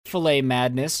Chick-fil-A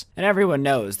madness. And everyone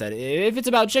knows that if it's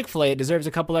about Chick-fil-A, it deserves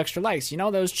a couple extra likes. You know,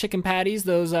 those chicken patties,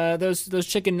 those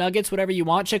chicken nuggets, whatever you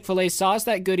want, Chick-fil-A sauce,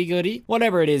 that goody-goody.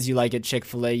 Whatever it is you like at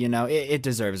Chick-fil-A, you know, it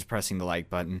deserves pressing the like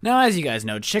button. Now, as you guys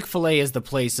know, Chick-fil-A is the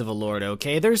place of the Lord,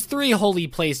 okay? There's 3 holy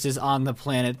places on the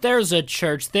planet. There's a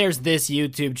church, there's this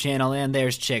YouTube channel, and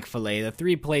there's Chick-fil-A, the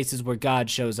 3 places where God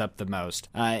shows up the most.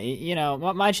 You know,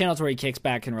 my channel's where he kicks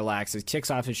back and relaxes, kicks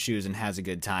off his shoes, and has a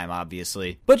good time,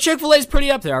 obviously. But Chick-fil-A's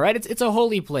pretty up there, alright? It's a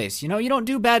holy place. You know, you don't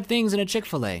do bad things in a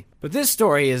Chick-fil-A. But this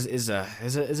story is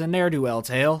a ne'er-do-well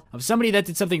tale of somebody that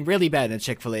did something really bad in a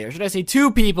Chick-fil-A, or should I say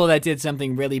 2 people that did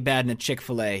something really bad in a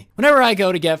Chick-fil-A. Whenever I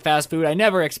go to get fast food, I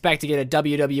never expect to get a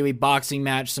WWE boxing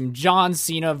match, some John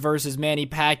Cena versus Manny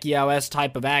Pacquiao-esque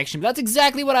type of action. But that's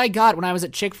exactly what I got when I was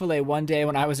at Chick-fil-A one day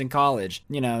when I was in college.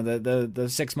 You know, the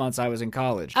 6 months I was in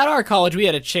college. At our college, we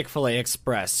had a Chick-fil-A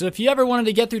Express. So if you ever wanted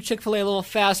to get through Chick-fil-A a little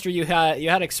faster, you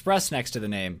had Express next to the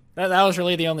name. That was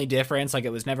really the only difference. Like,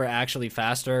 it was never actually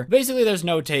faster. Basically, there's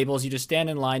no tables. You just stand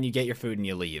in line, you get your food, and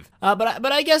you leave.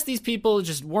 But I guess these people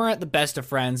just weren't the best of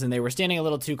friends, and they were standing a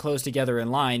little too close together in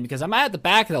line, because I'm at the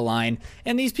back of the line,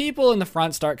 and these people in the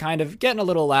front start kind of getting a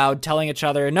little loud, telling each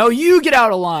other, no, you get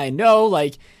out of line. No,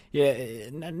 like, yeah,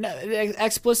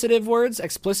 expletive words,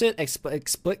 exploitive?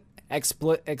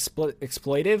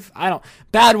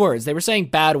 Bad words. They were saying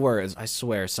bad words. I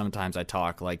swear, sometimes I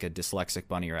talk like a dyslexic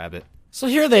bunny rabbit. So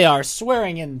here they are,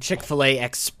 swearing in Chick-fil-A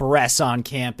Express on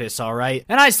campus, alright?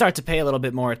 And I start to pay a little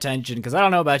bit more attention, because I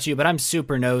don't know about you, but I'm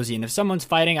super nosy, and if someone's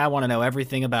fighting, I want to know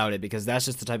everything about it, because that's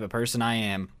just the type of person I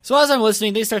am. So as I'm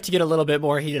listening, they start to get a little bit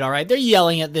more heated, alright? They're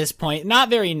yelling at this point, not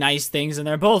very nice things, and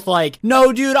they're both like,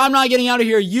 no dude, I'm not getting out of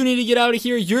here, you need to get out of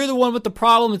here, you're the one with the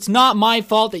problem, it's not my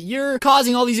fault that you're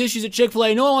causing all these issues at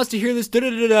Chick-fil-A, no one wants to hear this,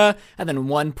 da-da-da-da, and then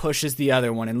one pushes the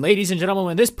other one, and ladies and gentlemen,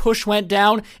 when this push went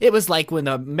down, it was like when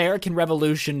the American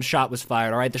Revolution shot was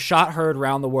fired, alright? The shot heard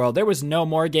around the world. There was no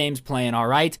more games playing,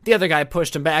 alright? The other guy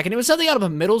pushed him back, and it was something out of a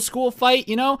middle school fight,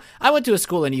 you know? I went to a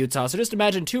school in Utah, so just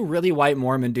imagine 2 really white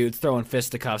Mormon dudes throwing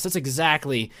fisticuffs. That's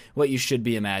exactly what you should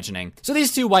be imagining. So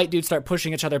these 2 white dudes start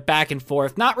pushing each other back and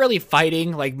forth, not really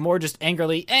fighting, like more just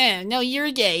angrily, no, you're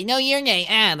gay, no, you're gay,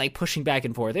 like pushing back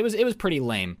and forth. It was pretty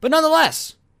lame. But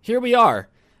nonetheless, here we are.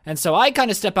 And so I kind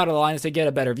of step out of the line to get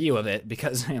a better view of it,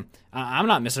 because I'm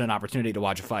not missing an opportunity to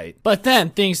watch a fight. But then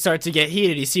things start to get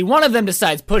heated. You see, one of them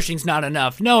decides pushing's not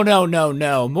enough.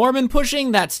 No. Mormon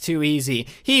pushing? That's too easy.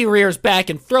 He rears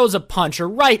back and throws a punch, a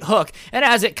right hook, and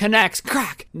as it connects,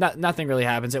 crack! Nothing really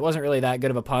happens. It wasn't really that good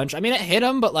of a punch. I mean, it hit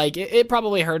him, but like, it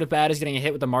probably hurt as bad as getting a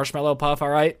hit with a marshmallow puff,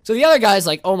 alright? So the other guy's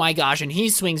like, oh my gosh, and he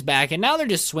swings back, and now they're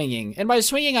just swinging. And by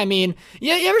swinging, I mean,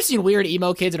 you ever seen weird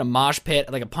emo kids in a mosh pit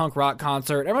at like a punk rock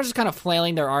concert? Everyone's just kind of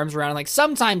flailing their arms around, and like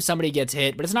sometimes somebody gets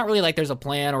hit, but it's not really like there's a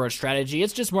plan or a strategy.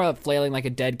 It's just more of flailing like a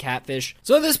dead catfish.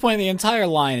 So at this point, the entire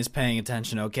line is paying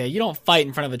attention, okay? You don't fight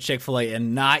in front of a Chick-fil-A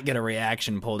and not get a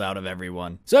reaction pulled out of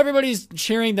everyone. So everybody's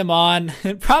cheering them on.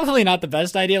 Probably not the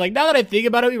best idea. Like, now that I think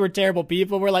about it, we were terrible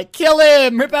people. We're like, kill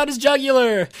him! Rip out his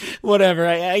jugular! Whatever.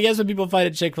 I guess when people fight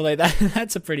at Chick-fil-A,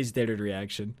 that's a pretty standard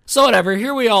reaction. So whatever,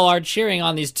 here we all are cheering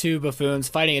on these 2 buffoons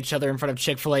fighting each other in front of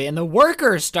Chick-fil-A, and the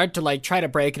workers start to like try to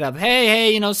break it up.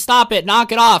 Hey, you know, stop it,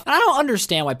 knock it off. And I don't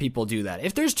understand why people do that.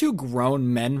 If there's 2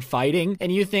 grown men fighting and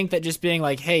you think that just being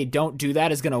like, hey, don't do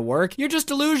that is gonna work, you're just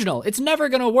delusional. It's never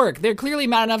gonna work. They're clearly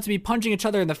mad enough to be punching each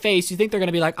other in the face. You think they're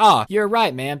gonna be like, oh, you're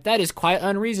right, man. That is quite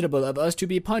unreasonable of us to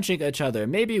be punching each other.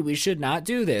 Maybe we should not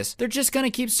do this. They're just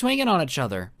gonna keep swinging on each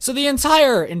other. So the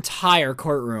entire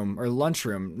courtroom, or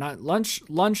lunchroom,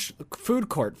 food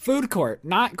court,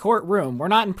 not courtroom. We're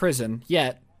not in prison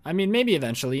yet. I mean, maybe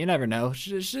eventually, you never know.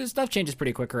 Stuff changes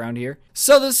pretty quick around here.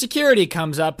 So the security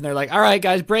comes up and they're like, all right,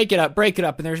 guys, break it up.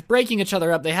 And they're breaking each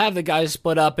other up. They have the guys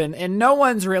split up and no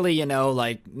one's really, you know,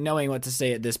 like knowing what to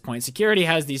say at this point. Security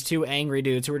has these 2 angry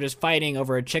dudes who are just fighting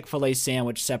over a Chick-fil-A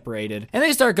sandwich separated. And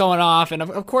they start going off. And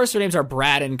of course, their names are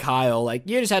Brad and Kyle. Like,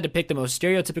 you just had to pick the most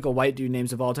stereotypical white dude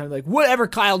names of all time. Like, whatever,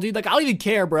 Kyle, dude. Like, I don't even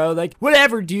care, bro. Like,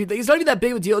 whatever, dude. Like, it's not even that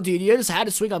big of a deal, dude. You just had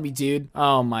to swing on me, dude.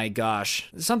 Oh my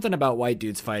gosh. Something about white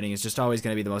dudes fighting is just always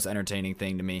going to be the most entertaining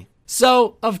thing to me.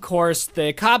 So, of course,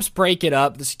 the cops break it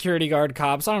up. The security guard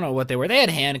cops, I don't know what they were. They had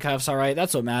handcuffs, all right?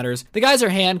 That's what matters. The guys are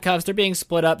handcuffed. They're being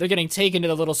split up. They're getting taken to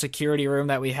the little security room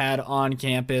that we had on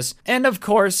campus. And, of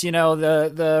course, you know,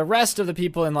 the rest of the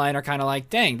people in line are kind of like,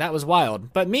 dang, that was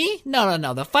wild. But me?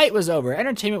 No. The fight was over.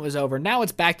 Entertainment was over. Now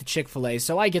it's back to Chick-fil-A.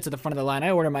 So I get to the front of the line.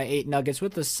 I order my 8 nuggets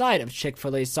with the side of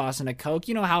Chick-fil-A sauce and a Coke.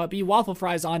 You know how it be. Waffle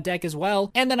fries on deck as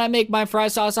well. And then I make my fry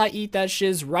sauce. I eat that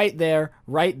shiz right there,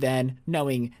 right then,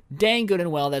 knowing dang good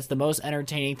and well that's the most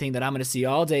entertaining thing that I'm gonna see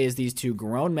all day is these two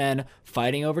grown men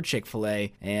fighting over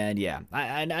Chick-fil-A. And yeah,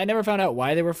 I never found out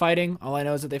why they were fighting. All I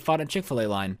know is that they fought in Chick-fil-A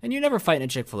line. And you never fight in a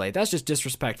Chick-fil-A. That's just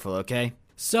disrespectful, okay?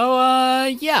 So,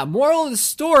 yeah, moral of the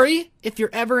story, if you're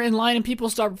ever in line and people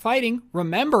start fighting,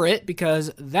 remember it,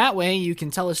 because that way you can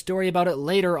tell a story about it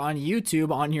later on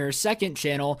YouTube on your second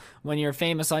channel when you're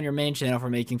famous on your main channel for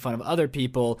making fun of other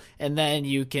people, and then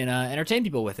you can entertain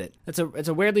people with it. It's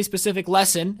a weirdly specific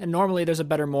lesson, and normally there's a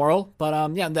better moral,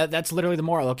 but yeah, that's literally the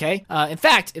moral, okay? In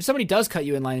fact, if somebody does cut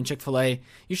you in line in Chick-fil-A,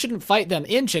 you shouldn't fight them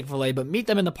in Chick-fil-A, but meet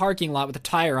them in the parking lot with a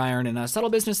tire iron and settle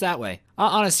business that way.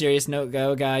 On a serious note,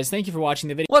 guys, thank you for watching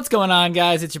the video. What's going on,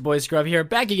 guys? It's your boy Scrub here,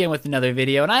 back again with another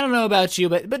video, and I don't know about you,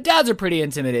 but dads are pretty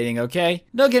intimidating, okay?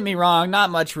 Don't get me wrong,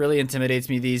 not much really intimidates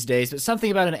me these days, but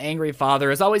something about an angry father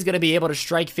is always going to be able to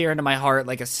strike fear into my heart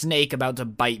like a snake about to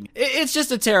bite me. It's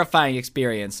just a terrifying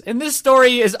experience, and this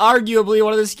story is arguably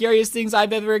one of the scariest things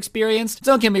I've ever experienced.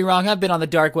 Don't get me wrong, I've been on the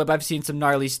dark web, I've seen some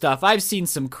gnarly stuff, I've seen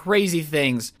some crazy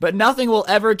things, but nothing will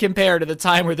ever compare to the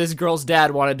time where this girl's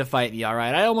dad wanted to fight me,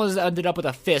 alright? I almost ended up with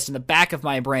a fist in the back of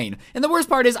my brain, and the worst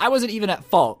part is I wasn't even at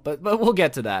fault, but we'll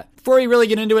get to that. Before we really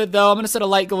get into it though, I'm gonna set a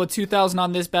like goal of 2,000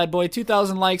 on this bad boy,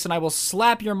 2,000 likes, and I will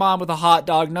slap your mom with a hot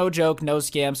dog, no joke, no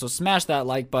scam, so smash that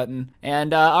like button.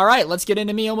 And alright, let's get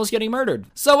into me almost getting murdered.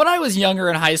 So when I was younger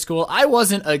in high school, I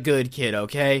wasn't a good kid,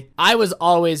 okay? I was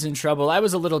always in trouble. I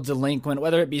was a little delinquent,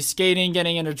 whether it be skating,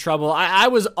 getting into trouble. I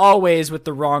was always with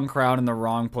the wrong crowd in the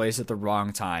wrong place at the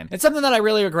wrong time. It's something that I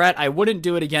really regret. I wouldn't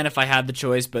do it again if I had the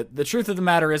choice, but the truth of the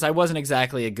matter is I wasn't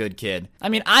exactly a good kid. I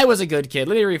mean, I was a good kid.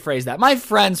 Let me rephrase that. My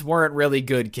friends weren't really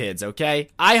good kids, okay?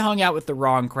 I hung out with the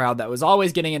wrong crowd that was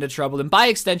always getting into trouble, and by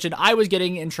extension, I was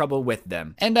getting in trouble with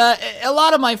them. And a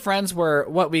lot of my friends were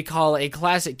what we call a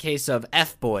classic case of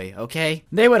F-boy, okay?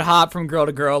 They would hop from girl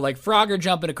to girl like Frogger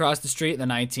jumping across the street in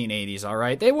the 1980s,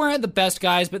 alright? They weren't the best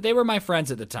guys, but they were my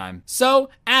friends at the time. So,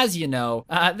 as you know,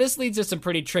 this leads to some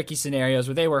pretty tricky scenarios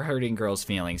where they were hurting girls'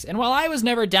 feelings. And while I was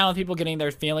never down with people getting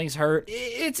their feelings hurt,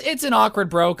 it's an awkward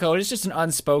bro code. It's just an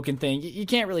unspoken thing. You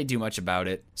can't really do much about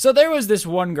it. So there was this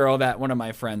one girl that one of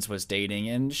my friends was dating,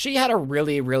 and she had a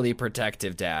really, really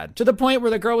protective dad. To the point where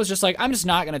the girl was just like, I'm just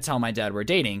not gonna tell my dad we're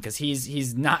dating, because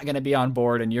he's not gonna be on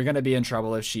board, and you're gonna be in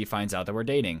trouble if she finds out that we're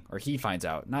dating. Or he finds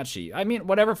out, not she. I mean,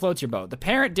 whatever floats your boat. The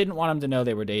parent didn't want him to know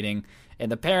they were dating,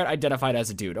 and the parent identified as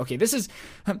a dude. Okay, this is,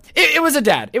 it was a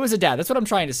dad. It was a dad. That's what I'm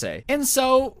trying to say. And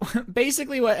so,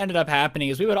 basically what ended up happening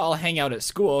is we would all hang out at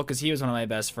school, because he was one of my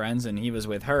best friends, and he was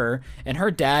with her, and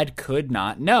her dad could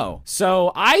not know.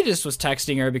 So, I just was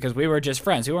texting her because we were just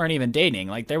friends. We weren't even dating.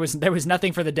 Like, there was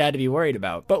nothing for the dad to be worried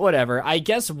about. But whatever. I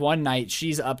guess one night,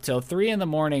 she's up till 3 in the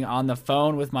morning on the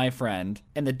phone with my friend,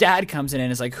 and the dad comes in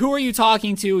and is like, who are you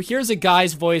talking to? Here's a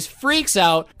guy's voice, freaks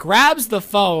out, grabs the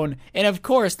phone, and of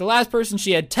course, the last person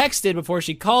she had texted before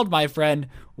she called my friend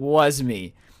was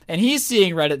me. And he's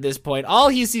seeing red at this point. All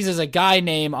he sees is a guy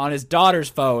name on his daughter's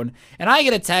phone. And I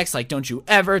get a text like, don't you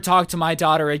ever talk to my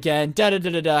daughter again.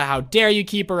 Da-da-da-da-da. How dare you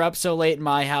keep her up so late in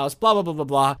my house. Blah, blah, blah, blah,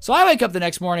 blah. So I wake up the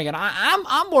next morning and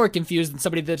I'm more confused than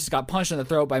somebody that just got punched in the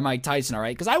throat by Mike Tyson, all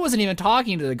right? Because I wasn't even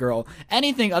talking to the girl.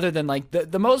 Anything other than like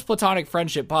the most platonic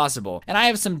friendship possible. And I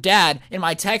have some dad in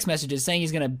my text messages saying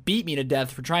he's going to beat me to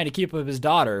death for trying to keep up his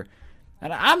daughter.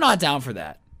 And I'm not down for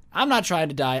that. I'm not trying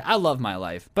to die. I love my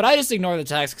life. But I just ignore the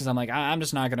text because I'm like, I'm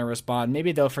just not going to respond.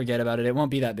 Maybe they'll forget about it. It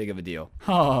won't be that big of a deal.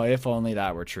 Oh, if only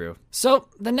that were true. So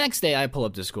the next day I pull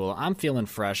up to school. I'm feeling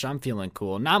fresh. I'm feeling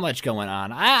cool. Not much going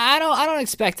on. I don't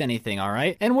expect anything, all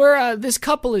right? And where this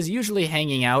couple is usually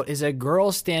hanging out is a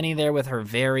girl standing there with her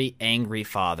very angry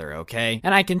father, okay?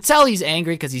 And I can tell he's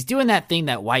angry because he's doing that thing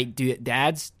that white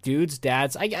dads,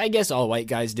 I guess all white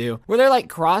guys do, where they're like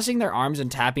crossing their arms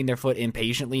and tapping their foot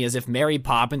impatiently as if Mary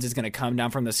Poppins is gonna come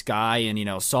down from the sky and, you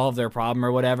know, solve their problem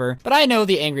or whatever. But I know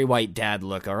the angry white dad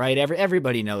look, all right?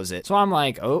 Everybody knows it. So I'm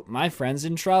like, oh, my friend's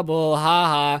in trouble,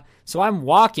 haha. So I'm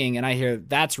walking and I hear,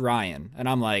 that's Ryan. And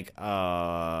I'm like,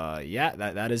 yeah,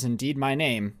 that is indeed my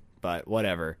name, but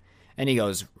whatever. And he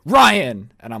goes,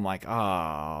 Ryan! And I'm like,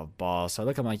 oh, balls. So I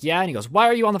look, I'm like, yeah. And he goes, why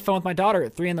are you on the phone with my daughter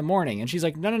at 3 in the morning? And she's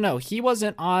like, no, he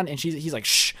wasn't on. And he's like,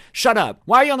 shut up.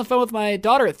 Why are you on the phone with my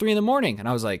daughter at 3 in the morning? And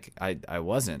I was like, I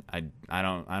wasn't. I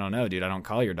don't know, dude. I don't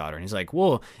call your daughter. And he's like,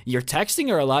 well, you're texting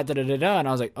her a lot, da-da-da-da. And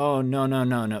I was like, oh,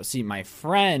 no. See, my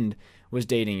friend was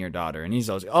dating your daughter. And he's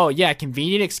like, oh yeah,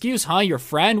 convenient excuse, huh? Your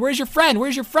friend? Where's your friend,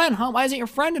 huh? Why isn't your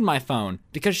friend in my phone?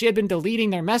 Because she had been deleting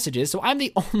their messages, so I'm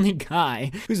the only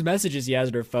guy whose messages he has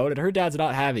in her phone, and her dad's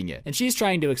not having it. And she's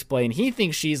trying to explain, he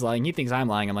thinks she's lying, he thinks I'm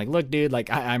lying. I'm like, look, dude, like,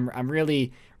 I'm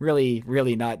really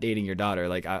not dating your daughter.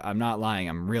 Like, I'm not lying,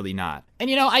 I'm really not.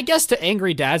 And I guess to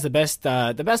angry dads, the best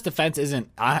defense isn't,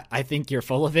 I think you're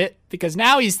full of it, because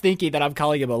now he's thinking that I'm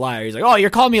calling him a liar. He's like, oh, you're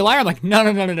calling me a liar? I'm like,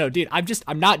 no, dude,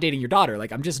 I'm not dating your daughter.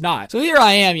 Like, I'm just not. So here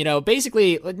I am,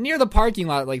 basically near the parking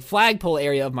lot, like flagpole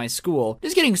area of my school,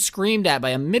 just getting screamed at by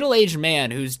a middle-aged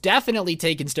man who's definitely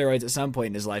taken steroids at some point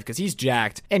in his life because he's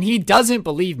jacked, and he doesn't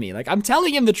believe me. Like, I'm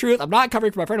telling him the truth. I'm not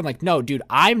covering for my friend. I'm like, no, dude,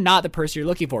 I'm not the person you're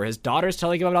looking for. His daughter's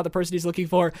telling him I'm not the person he's looking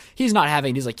for. He's not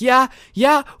having it. He's like, yeah,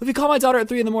 if you call my daughter at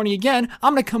 3 a.m. again,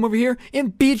 I'm gonna come over here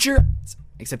and beat your...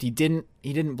 Except he didn't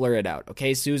blur it out.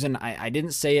 Okay, Susan, I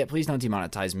didn't say it. Please don't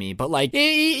demonetize me. But like,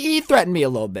 he threatened me a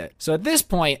little bit. So at this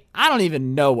point, I don't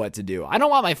even know what to do. I don't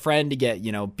want my friend to get,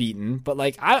 beaten, but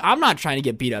like, I'm not trying to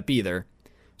get beat up either.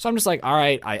 So I'm just like, all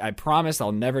right, I promise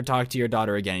I'll never talk to your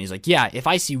daughter again. And he's like, yeah, if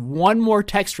I see one more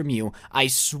text from you, I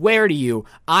swear to you,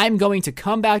 I'm going to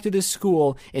come back to this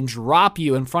school and drop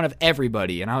you in front of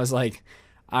everybody. And I was like,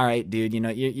 all right, dude,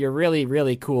 you're really,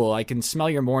 really cool. I can smell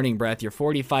your morning breath. You're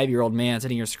 45-year-old man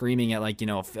sitting here screaming at like,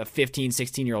 a 15,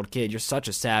 16-year-old kid. You're such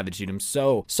a savage, dude. I'm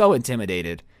so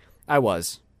intimidated. I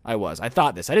was. I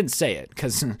thought this. I didn't say it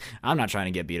because I'm not trying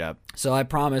to get beat up. So I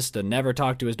promised to never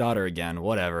talk to his daughter again.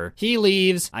 Whatever. He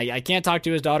leaves. I can't talk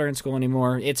to his daughter in school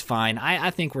anymore. It's fine. I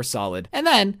think we're solid. And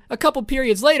then a couple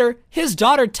periods later, his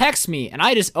daughter texts me and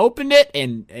I just opened it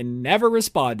and never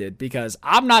responded because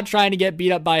I'm not trying to get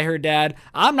beat up by her dad.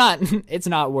 It's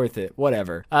not worth it.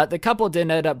 Whatever. The couple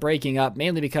didn't end up breaking up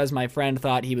mainly because my friend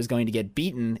thought he was going to get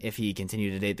beaten if he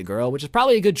continued to date the girl, which is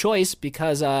probably a good choice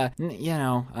because,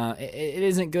 it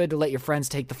isn't good to let your friends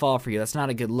take the fall for you. That's not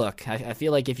a good look. I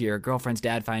feel like if your girlfriend's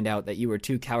dad find out that you were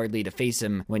too cowardly to face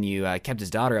him when you kept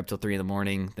his daughter up till 3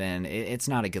 a.m, then it's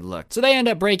not a good look. So they end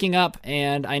up breaking up,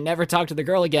 and I never talked to the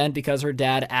girl again because her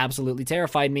dad absolutely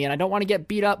terrified me, and I don't want to get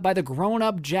beat up by the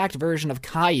grown-up, jacked version of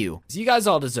Caillou. So you guys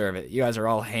all deserve it. You guys are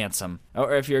all handsome.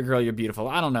 Or if you're a girl, you're beautiful.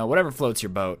 I don't know. Whatever floats your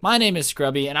boat. My name is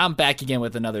Scrubby, and I'm back again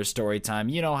with another story time.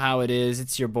 You know how it is.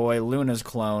 It's your boy, Luna's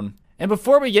clone. And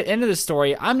before we get into the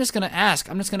story, I'm just going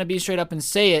to be straight up and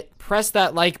say it. Press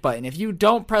that like button. If you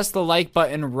don't press the like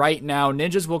button right now,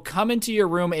 ninjas will come into your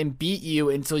room and beat you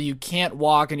until you can't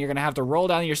walk, and you're going to have to roll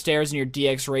down your stairs in your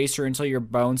DX Racer until your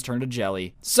bones turn to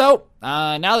jelly. So,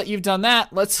 now that you've done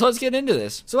that, let's get into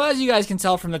this. So as you guys can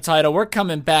tell from the title, we're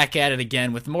coming back at it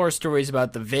again with more stories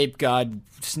about the vape god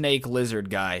snake lizard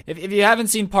guy. If you haven't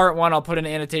seen part 1, I'll put an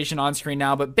annotation on screen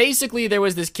now, but basically there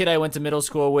was this kid I went to middle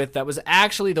school with that was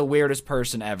actually the weirdest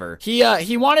person ever. He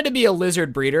wanted to be a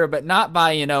lizard breeder, but not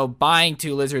by, buying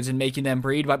 2 lizards and making them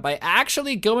breed, but by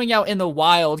actually going out in the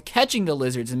wild, catching the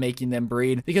lizards and making them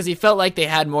breed, because he felt like they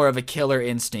had more of a killer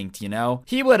instinct,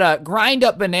 He would grind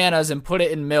up bananas and put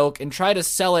it in milk and try to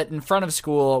sell it in front of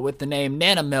school with the name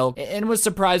Nana Milk, and was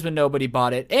surprised when nobody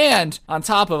bought it. And on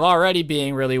top of already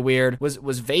being really weird, was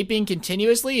vaping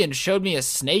continuously and showed me a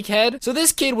snake head. So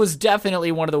this kid was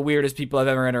definitely one of the weirdest people I've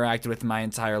ever interacted with in my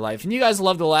entire life. And you guys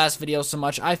loved the last video so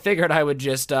much, I figured I would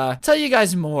just tell you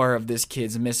guys more of this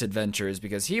kid's misadventures,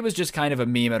 because he was just kind of a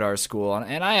meme at our school,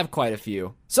 and I have quite a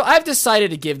few. So I've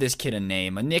decided to give this kid a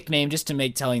nickname, just to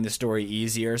make telling the story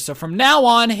easier. So from now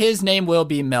on, his name will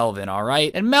be Melvin,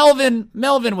 alright? And Melvin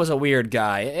was a weird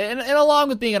guy, and along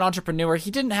with being an entrepreneur,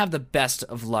 he didn't have the best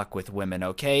of luck with women,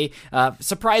 okay?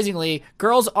 Surprisingly,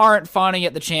 girls aren't fawning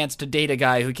at the chance to date a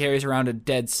guy who carries around a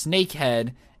dead snake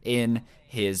head in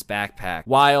his backpack.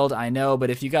 Wild, I know, but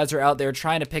if you guys are out there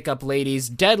trying to pick up ladies,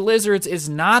 dead lizards is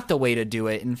not the way to do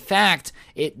it. In fact,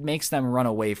 it makes them run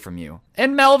away from you.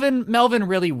 And Melvin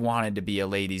really wanted to be a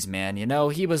ladies' man,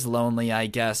 He was lonely, I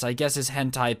guess. I guess his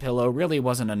hentai pillow really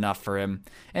wasn't enough for him.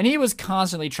 And he was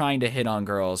constantly trying to hit on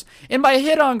girls. And by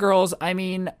hit on girls, I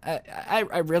mean,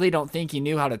 I really don't think he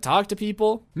knew how to talk to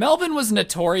people. Melvin was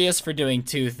notorious for doing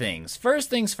 2 things. First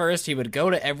things first, he would go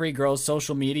to every girl's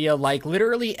social media, like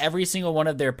literally every single one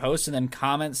of their posts, and then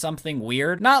comment something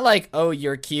weird. Not like, oh,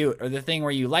 you're cute, or the thing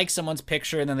where you like someone's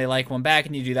picture and then they like one back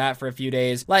and you do that for a few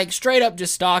days. Like straight up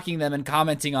just stalking them and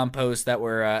commenting on posts that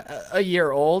were a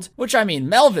year old. Which, I mean,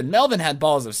 Melvin had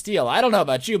balls of steel. I don't know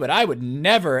about you, but I would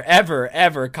never,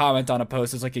 ever comment on a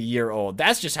post that's like a year old.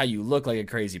 That's just how you look like a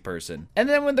crazy person. And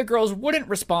then when the girls wouldn't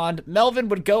respond, Melvin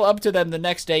would go up to them the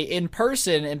next day in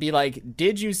person and be like,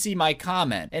 did you see my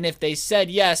comment? And if they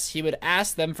said yes, he would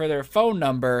ask them for their phone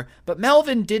number, but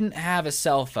Melvin didn't have a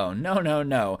cell phone.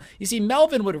 No. You see,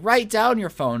 Melvin would write down your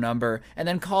phone number and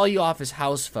then call you off his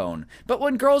house phone. But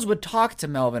when girls would talk to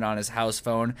Melvin on his house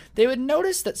phone, they would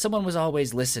notice that someone was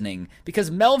always listening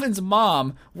because Melvin's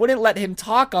mom wouldn't let him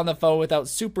talk on the phone without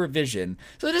supervision.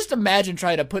 So just imagine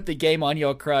trying to put the game on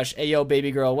your crush, "Hey yo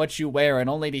baby girl, what you wearing?"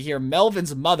 only to hear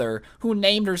Melvin's mother, who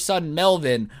named her son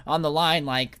Melvin, on the line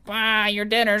like, "Your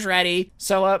dinner's ready."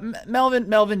 So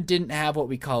Melvin didn't have what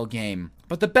we call game.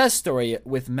 But the best story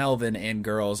with Melvin and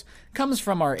girls comes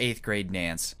from our 8th grade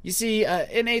dance. You see,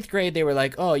 in 8th grade, they were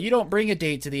like, "Oh, you don't bring a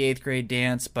date to the 8th grade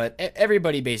dance," but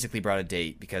everybody basically brought a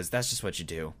date because that's just what you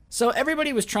do. So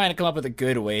everybody was trying to come up with a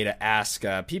good way to ask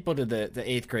people to the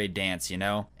 8th grade dance, you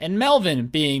know? And Melvin,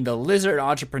 being the lizard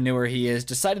entrepreneur he is,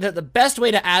 decided that the best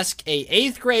way to ask a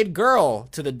 8th grade girl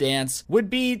to the dance would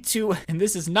be to, and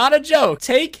this is not a joke,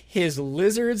 take his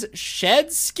lizard's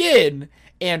shed skin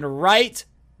and write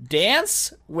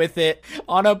 "dance" with it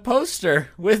on a poster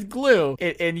with glue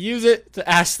and use it to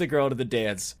ask the girl to the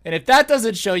dance. And if that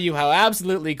doesn't show you how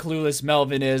absolutely clueless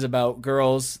Melvin is about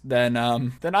girls, then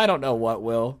I don't know what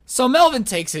will. So Melvin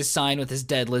takes his sign with his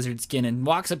dead lizard skin and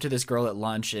walks up to this girl at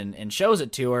lunch and shows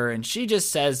it to her, and she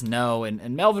just says no,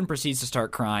 and Melvin proceeds to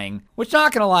start crying. Which,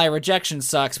 not gonna lie, rejection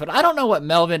sucks, but I don't know what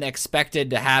Melvin expected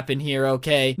to happen here,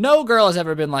 okay? No girl has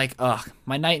ever been like, "Ugh,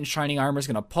 my knight in shining armor is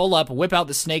gonna pull up, whip out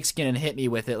the snake skin, and hit me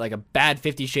with it like a bad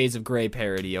 50 Shades of Grey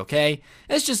parody," okay?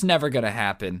 It's just never gonna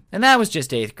happen. And that was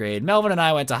just 8th grade. Melvin and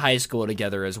I went to high school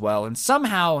together as well, and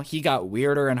somehow he got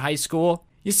weirder in high school.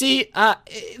 You see,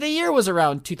 the year was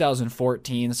around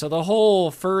 2014, so the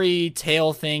whole furry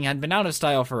tail thing had been out of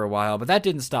style for a while, but that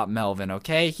didn't stop Melvin,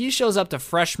 okay? He shows up to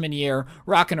freshman year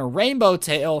rocking a rainbow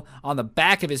tail on the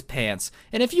back of his pants.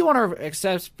 And if you want to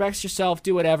express yourself,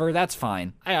 do whatever, that's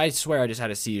fine. I swear I just had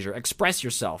a seizure. Express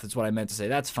yourself is what I meant to say,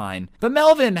 that's fine. But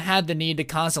Melvin had the need to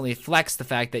constantly flex the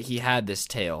fact that he had this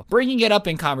tail. Bringing it up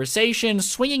in conversation,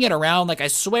 swinging it around, like I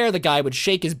swear the guy would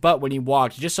shake his butt when he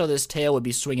walked just so this tail would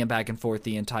be swinging back and forth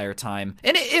the entire time.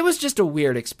 And it was just a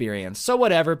weird experience. So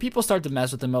whatever, people start to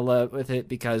mess with him with it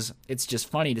because it's just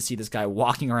funny to see this guy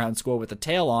walking around school with a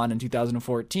tail on in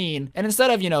 2014. And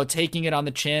instead of, taking it on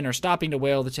the chin or stopping to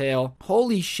wail the tail,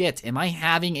 holy shit, am I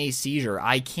having a seizure?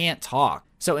 I can't talk.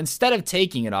 So instead of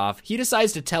taking it off, he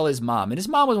decides to tell his mom. And his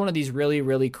mom was one of these really,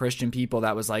 really Christian people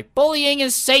that was like, "Bullying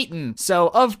is Satan."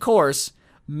 So of course,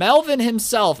 Melvin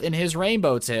himself in his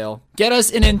rainbow tail get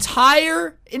us an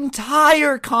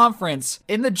entire conference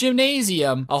in the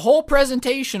gymnasium, a whole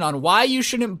presentation on why you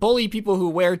shouldn't bully people who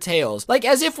wear tails. Like,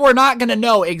 as if we're not gonna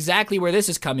know exactly where this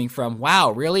is coming from.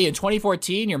 Wow, really? In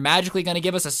 2014, you're magically gonna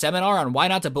give us a seminar on why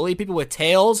not to bully people with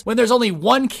tails when there's only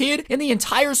one kid in the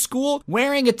entire school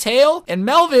wearing a tail? And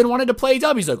Melvin wanted to play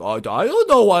dumb. He's like, "Oh, I don't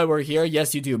know why we're here."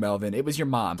 Yes, you do, Melvin. It was your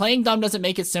mom. Playing dumb doesn't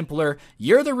make it simpler.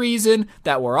 You're the reason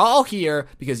that we're all here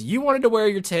because you wanted to wear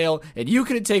your tail and you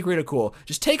couldn't take ridicule.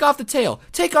 Just take off the tail.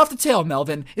 Take off the tail,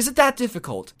 Melvin. Is it that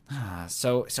difficult?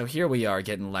 So here we are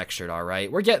getting lectured, all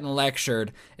right? We're getting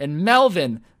lectured, and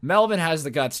Melvin has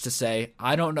the guts to say,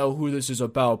 "I don't know who this is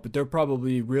about, but they're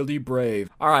probably really brave."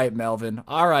 All right, Melvin.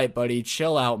 All right, buddy.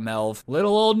 Chill out, Melv.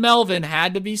 Little old Melvin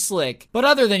had to be slick. But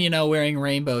other than, wearing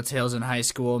rainbow tails in high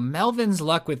school, Melvin's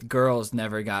luck with girls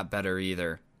never got better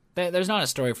either. There's not a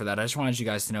story for that. I just wanted you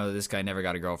guys to know that this guy never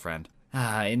got a girlfriend.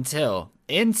 Until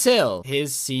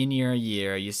his senior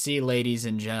year. You see, ladies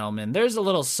and gentlemen, there's a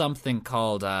little something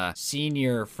called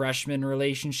senior freshman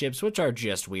relationships, which are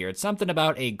just weird. Something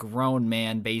about a grown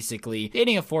man basically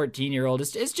dating a 14-year-old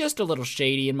is just a little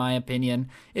shady in my opinion.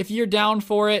 If you're down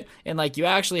for it and you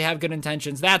actually have good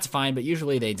intentions, that's fine, but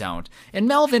usually they don't. And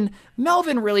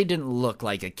Melvin really didn't look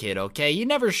like a kid, okay? He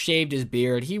never shaved his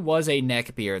beard. He was a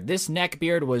neck beard. This neck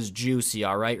beard was juicy,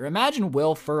 all right? Imagine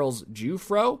Will Ferrell's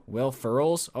Jufro. Will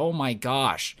Ferrell's? Oh my gosh.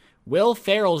 Will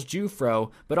Ferrell's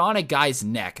Jufro, but on a guy's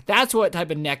neck. That's what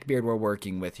type of neck beard we're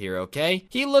working with here, okay?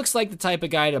 He looks like the type of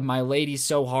guy to my lady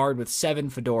so hard with 7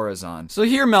 fedoras on. So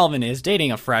here Melvin is,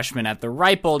 dating a freshman at the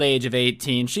ripe old age of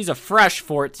 18. She's a fresh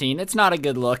 14. It's not a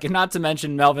good look, and not to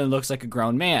mention Melvin looks like a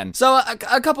grown man. So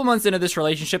a couple months into this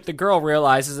relationship, the girl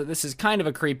realizes that this is kind of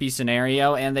a creepy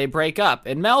scenario, and they break up.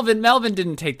 And Melvin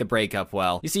didn't take the breakup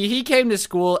well. You see, he came to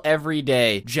school every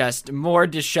day, just more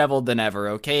disheveled than ever,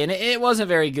 okay? And it wasn't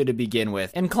very good to begin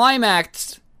with. And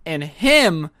climaxed in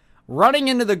him running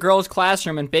into the girl's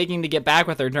classroom and begging to get back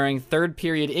with her during third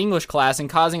period English class and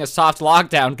causing a soft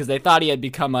lockdown because they thought he had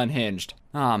become unhinged.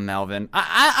 Oh, Melvin.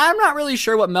 I'm not really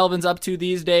sure what Melvin's up to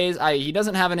these days. He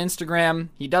doesn't have an Instagram.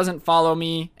 He doesn't follow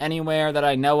me anywhere that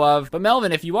I know of. But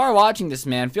Melvin, if you are watching this,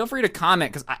 man, feel free to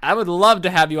comment, because I would love to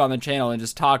have you on the channel and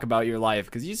just talk about your life,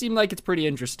 because you seem like it's pretty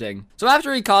interesting. So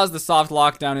after he caused the soft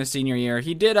lockdown his senior year,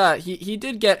 he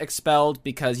did get expelled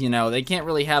because, you know, they can't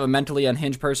really have a mentally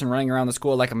unhinged person running around the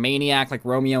school like a maniac like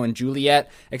Romeo and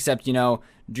Juliet, except, you know,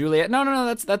 Juliet.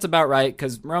 No, that's about right,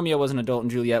 because Romeo was an adult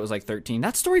and Juliet was like 13.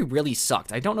 That story really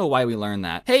sucked. I don't know why we learned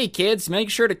that. Hey, kids, make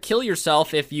sure to kill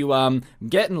yourself if you,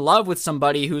 get in love with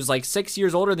somebody who's like 6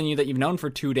 years older than you that you've known for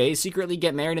 2 days, secretly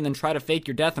get married, and then try to fake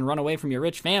your death and run away from your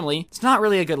rich family. It's not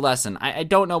really a good lesson. I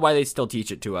don't know why they still teach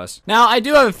it to us. Now, I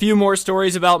do have a few more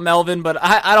stories about Melvin, but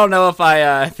I don't know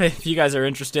if you guys are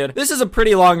interested. This is a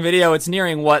pretty long video. It's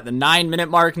nearing, what, the 9-minute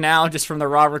mark now, just from the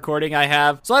raw recording I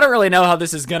have. So I don't really know how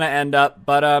this is gonna end up,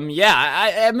 but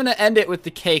yeah, I'm gonna end it with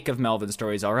the cake of Melvin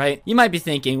stories, alright? You might be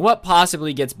thinking, what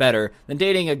possibly gets better than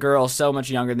dating a girl so much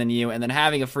younger than you and then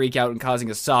having a freak out and causing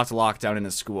a soft lockdown in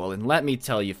a school? And let me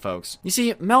tell you, folks. You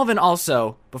see, Melvin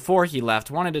also, before he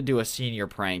left, wanted to do a senior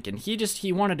prank, and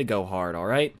he wanted to go hard,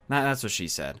 alright? That's what she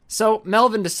said. So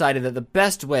Melvin decided that the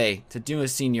best way to do a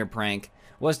senior prank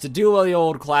was to do the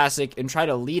old classic and try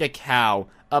to lead a cow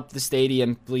up the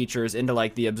stadium bleachers into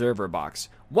like the observer box.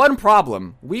 One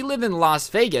problem, we live in Las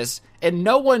Vegas and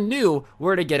no one knew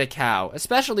where to get a cow,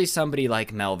 especially somebody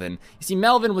like Melvin. You see,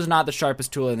 Melvin was not the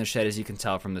sharpest tool in the shed, as you can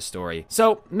tell from the story.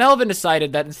 So Melvin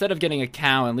decided that instead of getting a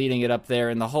cow and leading it up there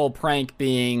and the whole prank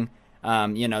being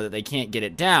you know, that they can't get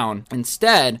it down.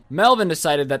 Instead, Melvin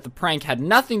decided that the prank had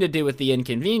nothing to do with the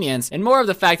inconvenience and more of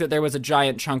the fact that there was a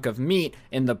giant chunk of meat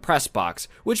in the press box,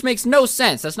 which makes no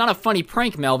sense. That's not a funny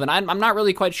prank, Melvin. I'm not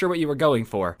really quite sure what you were going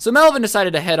for. So Melvin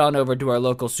decided to head on over to our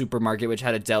local supermarket, which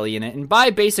had a deli in it, and buy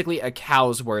basically a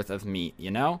cow's worth of meat,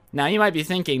 you know? Now, you might be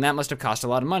thinking that must have cost a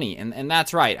lot of money, and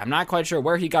that's right. I'm not quite sure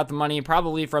where he got the money,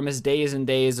 probably from his days and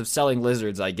days of selling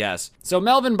lizards, I guess. So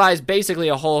Melvin buys basically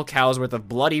a whole cow's worth of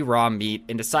bloody raw meat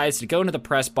and decides to go into the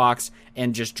press box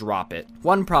and just drop it.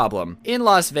 One problem. In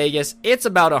Las Vegas, it's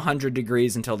about 100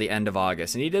 degrees until the end of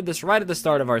August, and he did this right at the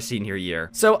start of our senior year.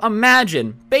 So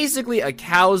imagine basically a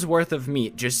cow's worth of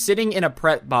meat just sitting in a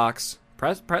press box in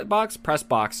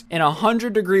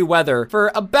 100-degree weather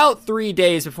for about 3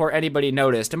 days before anybody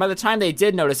noticed. And by the time they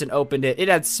did notice and opened it, it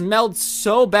had smelled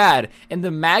so bad and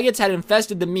the maggots had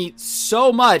infested the meat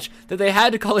so much that they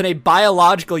had to call in a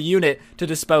biological unit to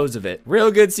dispose of it.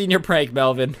 Real good senior prank,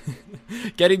 Melvin.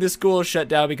 Getting the school shut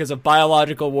down because of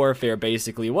biological warfare,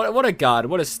 basically. What a god,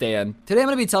 what a stan. Today I'm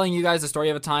going to be telling you guys the story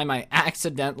of a time I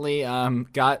accidentally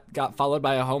got followed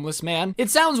by a homeless man.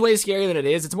 It sounds way scarier than it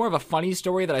is. It's more of a funny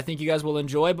story that I think you guys will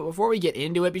enjoy, but before we get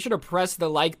into it, be sure to press the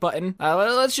like button.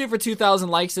 Let's shoot for 2,000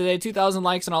 likes today. 2,000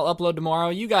 likes and I'll upload tomorrow.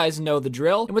 You guys know the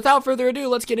drill. And without further ado,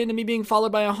 let's get into me being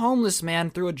followed by a homeless man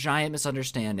through a giant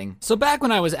misunderstanding. So back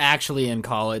when I was actually in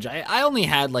college, I only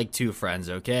had like 2 friends,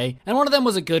 okay? And one of them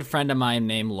was a good friend of mine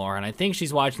named Lauren. I think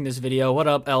she's watching this video. What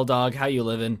up, L-Dog? How you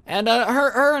living? And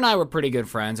her and I were pretty good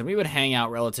friends, and we would hang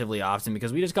out relatively often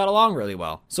because we just got along really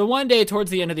well. So one day towards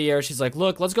the end of the year, she's like,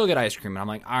 look, let's go get ice cream. And I'm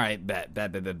like, all right,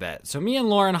 bet. So me and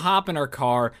Lauren hop in our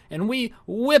car and we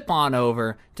whip on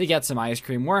over to get some ice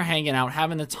cream. We're hanging out,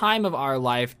 having the time of our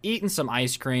life, eating some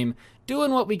ice cream,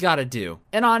 doing what we gotta do.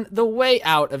 And on the way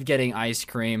out of getting ice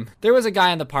cream, there was a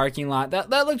guy in the parking lot that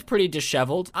looked pretty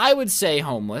disheveled. I would say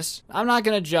homeless. I'm not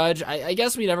gonna judge. I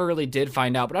guess we never really did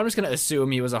find out, but I'm just gonna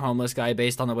assume he was a homeless guy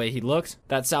based on the way he looked.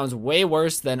 That sounds way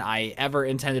worse than I ever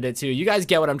intended it to. You guys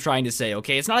get what I'm trying to say,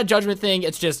 okay? It's not a judgment thing.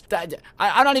 It's just that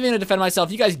I'm not even gonna defend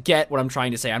myself. You guys get what I'm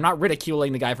trying to say. I'm not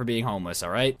ridiculing the guy for being homeless, all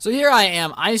right? So here I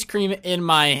am, ice cream in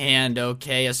my hand,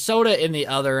 okay, a soda in the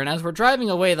other, and as we're driving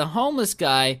away, the homeless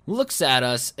guy looks at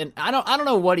us, and I don't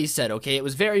know what he said, okay? It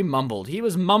was very mumbled. He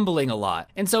was mumbling a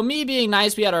lot. And so me being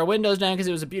nice, we had our windows down because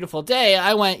it was a beautiful day,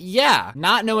 I went, yeah,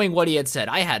 not knowing what he had said.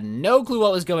 I had no clue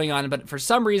what was going on, but for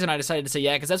some reason I decided to say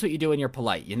yeah, because that's what you do when you're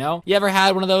polite, you know? You ever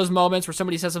had one of those moments where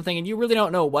somebody says something and you really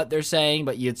don't know what they're saying,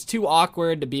 but it's too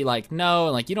awkward to be like, no,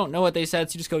 and like you don't know what they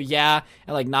said, so you just go yeah,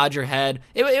 and like nod your head.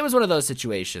 It was one of those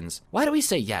situations. Why do we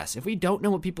say yes? If we don't know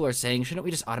what people are saying, shouldn't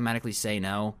we just automatically say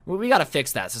no? We gotta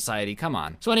fix that, society, come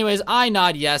on. So anyways, I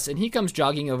nod yes, and he comes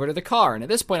jogging over to the car, and at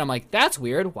this point I'm like, that's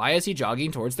weird, why is he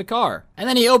jogging towards the car? And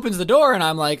then he opens the door and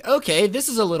I'm like, okay, this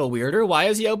is a little weirder, why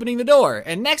is he opening the door?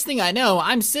 And next thing I know,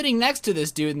 I'm sitting next to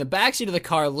this dude in the backseat of the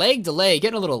car, leg to leg,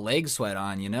 getting a little leg sweat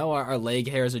on, you know? Our leg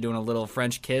hairs are doing a little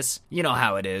French kiss. You know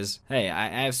how it is. Hey,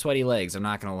 I have sweaty legs, I'm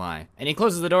not gonna lie. And he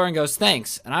closes the door and goes,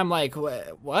 thanks. And I'm like,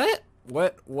 what?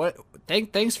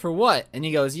 Thanks for what? And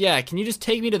he goes, yeah, can you just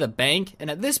take me to the bank? And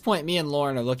at this point, me and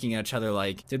Lauren are looking at each other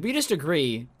like, did we just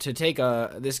agree to take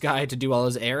this guy to do all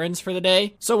his errands for the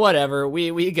day? So whatever,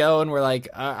 we go and we're like,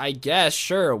 I guess,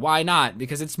 sure, why not?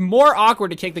 Because it's more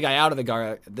awkward to kick the guy out of the car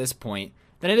at this point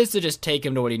than it is to just take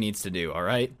him to what he needs to do, all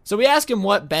right? So we ask him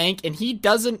what bank, and he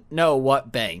doesn't know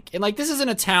what bank. And, like, this is in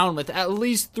a town with at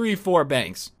least 3-4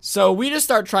 banks. So we just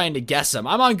start trying to guess them.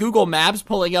 I'm on Google Maps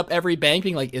pulling up every bank,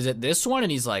 being like, is it this one?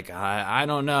 And he's like, I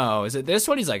don't know. Is it this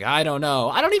one? He's like, I don't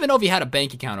know. I don't even know if he had a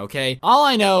bank account, okay? All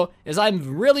I know is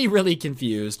I'm really, really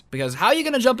confused, because how are you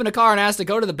gonna jump in a car and ask to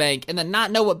go to the bank and then not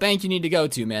know what bank you need to go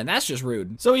to, man? That's just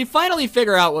rude. So we finally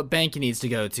figure out what bank he needs to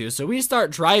go to, so we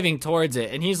start driving towards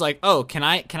it, and he's like, oh, can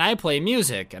I play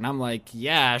music? And I'm like,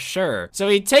 yeah, sure. So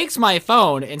he takes my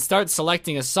phone and starts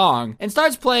selecting a song and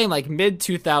starts playing like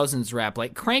mid-2000s rap,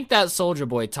 like Crank That Soulja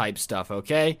Boy type stuff,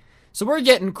 okay? So we're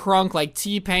getting crunk like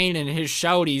T-Pain and his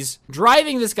shouties,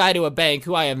 driving this guy to a bank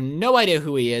who I have no idea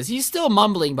who he is. He's still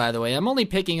mumbling, by the way. I'm only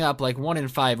picking up like 1 in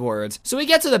 5 words. So we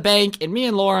get to the bank, and me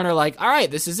and Lauren are like, all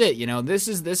right, this is it. You know, this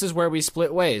is where we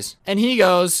split ways. And he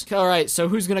goes, all right, so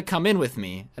who's gonna come in with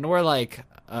me? And we're like,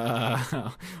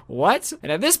 what? And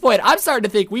at this point, I'm starting to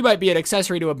think we might be an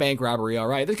accessory to a bank robbery, all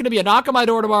right? There's going to be a knock on my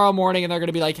door tomorrow morning, and they're going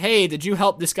to be like, hey, did you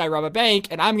help this guy rob a bank?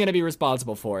 And I'm going to be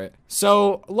responsible for it.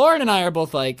 So Lauren and I are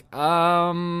both like,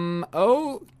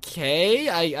 okay,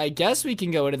 I guess we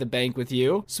can go into the bank with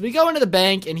you. So we go into the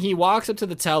bank, and he walks up to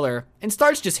the teller and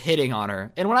starts just hitting on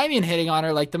her. And when I mean hitting on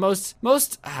her, like the most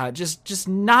just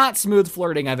not smooth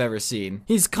flirting I've ever seen.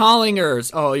 He's calling her,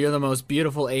 oh, you're the most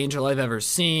beautiful angel I've ever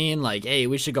seen. Like, hey,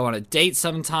 we should go on a date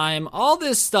sometime. All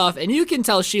this stuff, and you can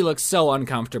tell she looks so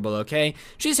uncomfortable, okay?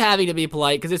 She's having to be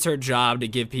polite because it's her job to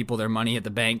give people their money at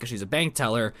the bank because she's a bank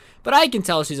teller, but I can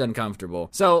tell she's uncomfortable.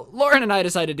 So Lauren and I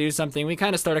decide to do something. We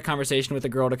kind of start a conversation with the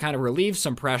girl to kind of relieve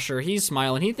some pressure. He's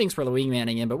smiling. He thinks we're the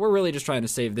wingmanning him, but we're really just trying to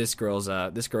save this girl's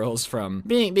from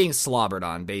being slobbered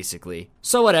on, basically.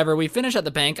 So whatever, we finish at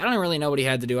the bank. I don't really know what he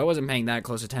had to do. I wasn't paying that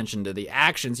close attention to the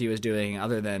actions he was doing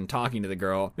other than talking to the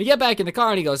girl. We get back in the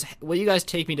car, and he goes, will you guys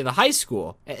take me to the high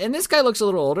school? And this guy looks a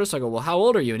little older, so I go, well, how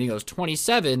old are you? And he goes,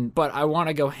 27, but I want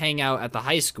to go hang out at the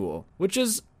high school, which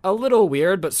is a little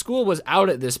weird, but school was out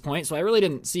at this point, so I really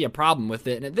didn't see a problem with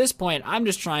it. And at this point, I'm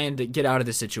just trying to get out of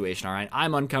the situation, all right?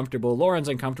 I'm uncomfortable. Lauren's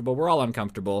uncomfortable. We're all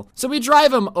uncomfortable. So we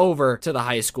drive him over to the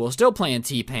high school, still playing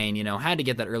T-Pain, you know, had to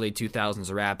get that early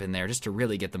 2000s rap in there just to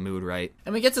really get the mood right.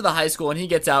 And we get to the high school, and he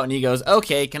gets out, and he goes,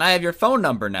 okay, can I have your phone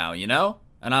number now, you know?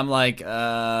 And I'm like, why?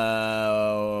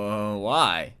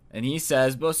 And he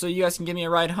says, well, so you guys can give me a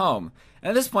ride home. And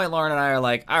at this point, Lauren and I are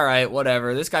like, all right,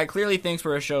 whatever. This guy clearly thinks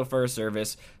we're a chauffeur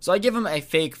service. So I give him a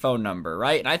fake phone number,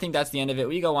 right? And I think that's the end of it.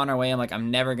 We go on our way. I'm like, I'm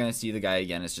never going to see the guy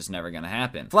again. It's just never going to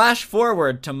happen. Flash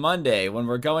forward to Monday when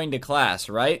we're going to class,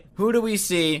 right? Who do we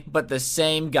see but the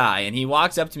same guy? And he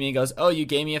walks up to me and goes, oh, you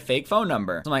gave me a fake phone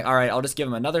number. So I'm like, all right, I'll just give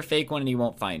him another fake one and he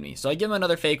won't find me. So I give him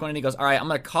another fake one and he goes, all right, I'm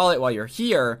going to call it while you're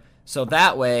here. So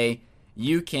that way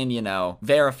you can, you know,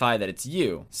 verify that it's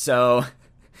you. So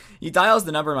he dials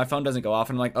the number and my phone doesn't go off,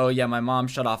 and I'm like, oh yeah, my mom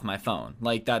shut off my phone.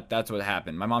 Like, that's what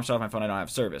happened. My mom shut off my phone, I don't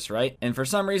have service, right? And for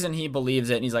some reason, he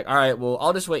believes it, and he's like, all right, well,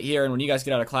 I'll just wait here, and when you guys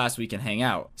get out of class, we can hang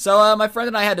out. So, my friend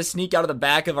and I had to sneak out of the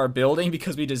back of our building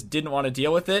because we just didn't want to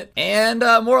deal with it. And,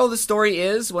 moral of the story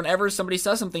is, whenever somebody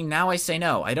says something, now I say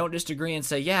no. I don't just agree and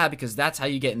say yeah, because that's how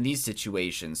you get in these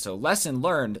situations. So, lesson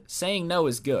learned, saying no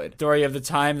is good. Story of the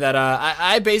time that,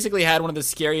 I basically had one of the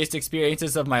scariest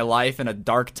experiences of my life in a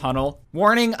dark tunnel.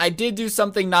 Warning, I did do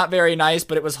something not very nice,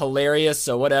 but it was hilarious,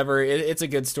 so whatever. It's a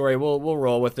good story. We'll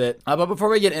roll with it. But before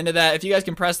we get into that, if you guys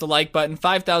can press the like button,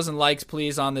 5,000 likes,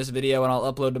 please, on this video, and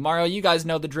I'll upload tomorrow. You guys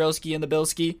know the drillski and the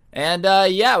billski. And,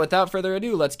 yeah, without further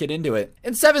ado, let's get into it.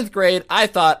 In 7th grade, I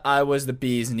thought I was the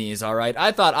bee's knees, alright?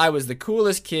 I thought I was the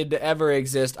coolest kid to ever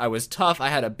exist. I was tough. I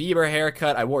had a Bieber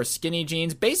haircut. I wore skinny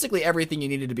jeans. Basically everything you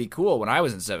needed to be cool when I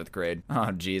was in 7th grade.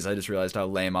 Oh, geez, I just realized how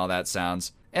lame all that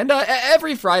sounds. And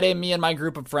every Friday, me and my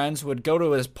group of friends would go to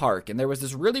this park, and there was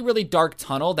this really, really dark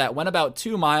tunnel that went about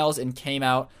 2 miles and came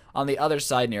out on the other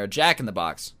side near a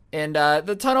Jack-in-the-Box. And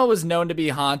the tunnel was known to be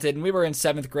haunted, and we were in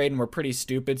 7th grade and we're pretty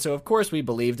stupid, so of course we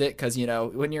believed it, because, you know,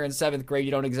 when you're in 7th grade,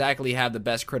 you don't exactly have the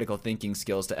best critical thinking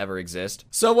skills to ever exist.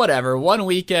 So whatever, one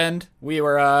weekend, we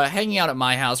were hanging out at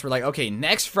my house. We're like, okay,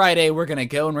 next Friday we're gonna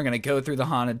go and we're gonna go through the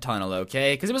haunted tunnel,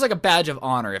 okay? Because it was like a badge of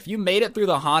honor. If you made it through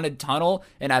the haunted tunnel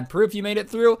and had proof you made it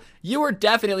through, you were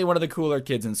definitely one of the cooler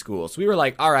kids in school. So we were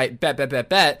like, all right,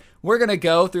 bet. We're gonna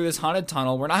go through this haunted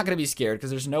tunnel. We're not gonna be scared because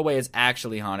there's no way it's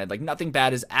actually haunted. Like, nothing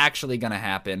bad is actually gonna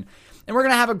happen. And we're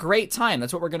gonna have a great time.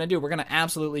 That's what we're gonna do. We're gonna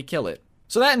absolutely kill it.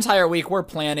 So that entire week, we're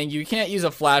planning. You can't use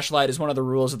a flashlight is one of the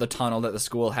rules of the tunnel that the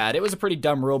school had. It was a pretty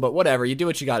dumb rule, but whatever. You do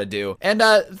what you gotta do. And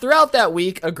throughout that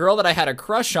week, a girl that I had a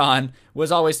crush on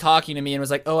was always talking to me and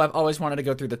was like, oh, I've always wanted to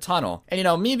go through the tunnel. And, you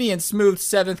know, me being smooth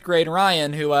 7th grade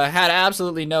Ryan, who had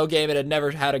absolutely no game and had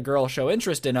never had a girl show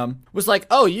interest in him, was like,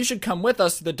 oh, you should come with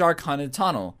us to the dark haunted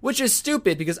tunnel. Which is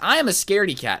stupid because I am a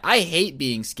scaredy cat. I hate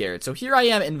being scared. So here I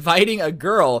am inviting a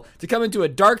girl to come into a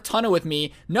dark tunnel with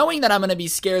me, knowing that I'm going to be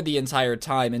scared the entire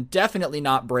time and definitely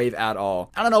not brave at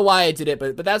all. I don't know why I did it,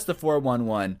 but that's the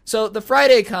 411. So the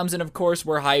Friday comes and of course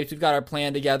we're hyped. We've got our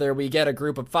plan together. We get a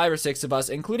group of 5 or 6 of us,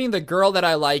 including the girl that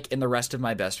I like and the rest of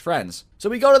my best friends. So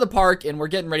we go to the park and we're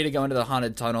getting ready to go into the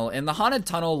haunted tunnel, and the haunted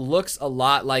tunnel looks a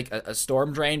lot like a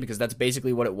storm drain because that's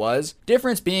basically what it was.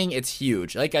 Difference being it's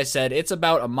huge. Like I said, it's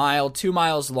about 1 mile, 2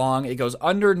 miles long. It goes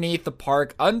underneath the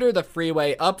park, under the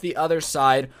freeway, up the other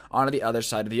side, onto the other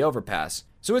side of the overpass.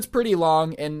 So it's pretty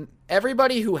long, and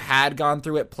everybody who had gone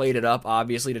through it played it up,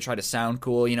 obviously, to try to sound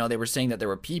cool. You know, they were saying that there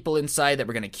were people inside that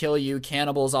were going to kill you,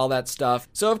 cannibals, all that stuff.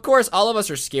 So, of course, all of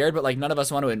us are scared, but, like, none of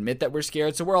us want to admit that we're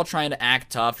scared. So we're all trying to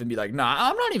act tough and be like, nah,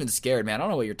 I'm not even scared, man. I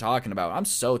don't know what you're talking about. I'm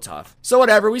so tough. So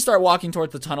whatever, we start walking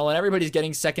towards the tunnel, and everybody's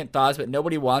getting second thoughts, but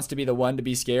nobody wants to be the one to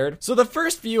be scared. So the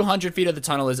first few 100 feet of the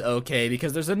tunnel is okay,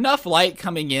 because there's enough light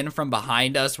coming in from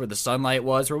behind us where the sunlight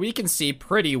was, where we can see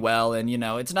pretty well, and, you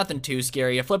know, it's nothing too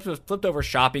scary. A flipped over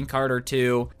shopping cart or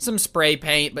two, some spray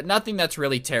paint, but nothing that's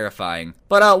really terrifying.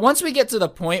 But once we get to the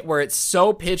point where it's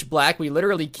so pitch black we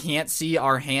literally can't see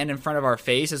our hand in front of our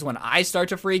face is when I start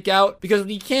to freak out, because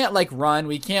we can't like run,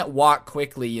 we can't walk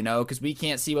quickly, you know, because we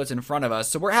can't see what's in front of us.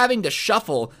 So we're having to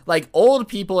shuffle like old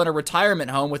people in a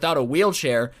retirement home without a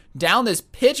wheelchair down this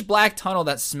pitch black tunnel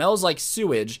that smells like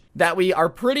sewage that we are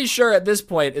pretty sure at this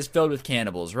point is filled with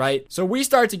cannibals, right? So we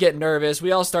start to get nervous.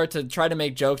 We all start to try to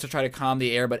make jokes to try to calm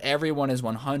the air, but everyone is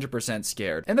 100%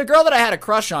 scared. And the girl that I had a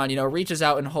crush on, you know, reaches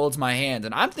out and holds my hand,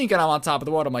 and I'm thinking I'm on top of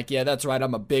the world. I'm like, yeah, that's right.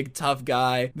 I'm a big, tough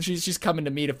guy. She's coming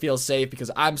to me to feel safe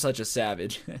because I'm such a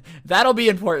savage. That'll be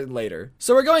important later.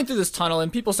 So we're going through this tunnel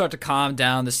and people start to calm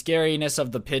down. The scariness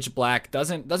of the pitch black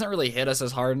doesn't really hit us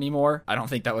as hard anymore. I don't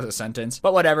think that was a sentence,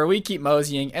 but whatever. We keep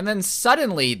moseying, and then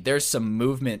suddenly there's some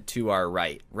movement to our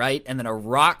right? And then a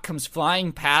rock comes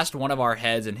flying past one of our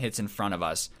heads and hits in front of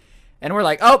us. And we're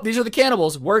like, oh, these are the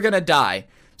cannibals. We're gonna die.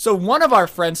 So one of our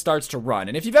friends starts to run.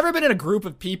 And if you've ever been in a group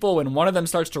of people when one of them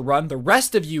starts to run, the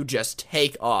rest of you just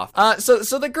take off. So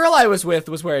the girl I was with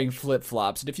was wearing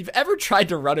flip-flops. And if you've ever tried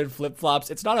to run in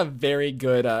flip-flops, it's not a very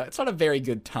good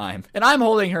time. And I'm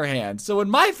holding her hand. So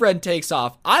when my friend takes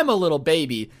off, I'm a little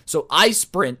baby, so I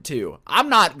sprint too. I'm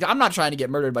not trying to get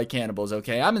murdered by cannibals,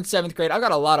 okay? I'm in 7th grade. I've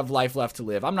got a lot of life left to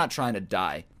live. I'm not trying to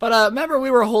die. But remember,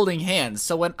 we were holding hands.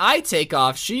 So when I take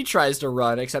off, she tries to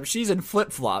run, except she's in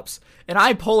flip-flops. And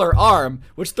I pull her arm,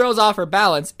 which throws off her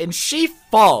balance, and she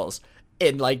falls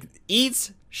and, like,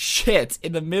 eats shit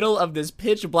in the middle of this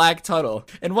pitch black tunnel.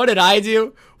 And what did I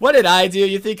do?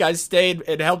 You think I stayed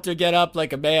and helped her get up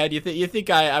like a man? You think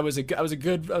I was a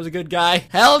good guy?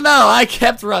 Hell no, I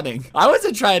kept running. I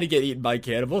wasn't trying to get eaten by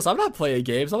cannibals. I'm not playing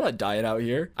games. I'm not dying out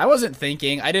here. I wasn't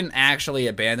thinking. I didn't actually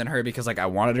abandon her because like I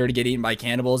wanted her to get eaten by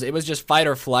cannibals. It was just fight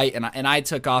or flight, and I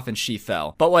took off and she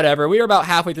fell. But whatever. We were about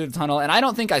halfway through the tunnel, and I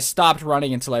don't think I stopped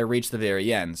running until I reached the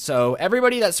very end. So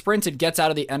everybody that sprinted gets out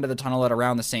of the end of the tunnel at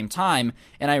around the same time,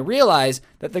 and I realize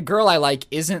that the girl I like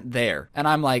isn't there. And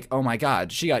I'm like, oh my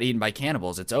god, she got eaten by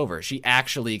cannibals. It's over. She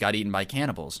actually got eaten by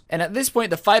cannibals. And at this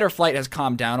point, the fight or flight has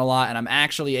calmed down a lot, and I'm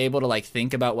actually able to like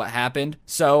think about what happened.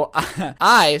 So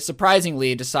I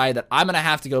surprisingly decide that I'm gonna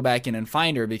have to go back in and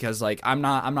find her because like I'm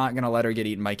not gonna let her get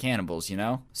eaten by cannibals, you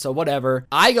know? So whatever.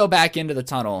 I go back into the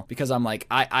tunnel because I'm like,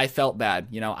 I felt bad.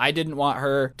 You know, I didn't want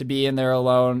her to be in there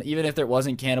alone, even if there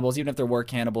wasn't cannibals, even if there were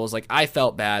cannibals. Like I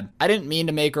felt bad. I didn't mean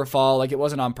to make her fall. Like it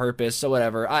wasn't on purpose. So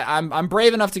whatever. I'm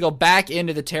brave enough to go back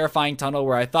into the terrifying tunnel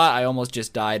where I thought I almost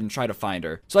just died and try to find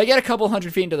her. So I get a couple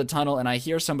 100 feet into the tunnel and I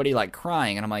hear somebody like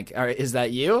crying, and I'm like, all right, is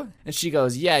that you? And she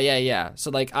goes, yeah.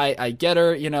 So like I get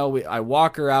her, you know, I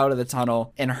walk her out of the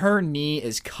tunnel, and her knee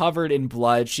is covered in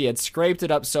blood. She had scraped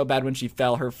it up so bad when she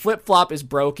fell. Her flip-flop is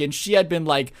broken. She had been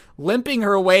like limping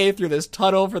her way through this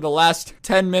tunnel for the last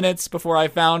 10 minutes before I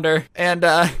found her. And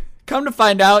come to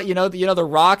find out, you know the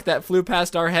rock that flew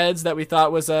past our heads that we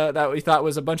thought was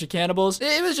a bunch of cannibals.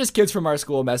 It was just kids from our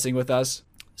school messing with us.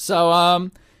 So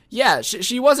yeah,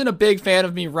 she wasn't a big fan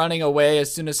of me running away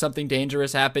as soon as something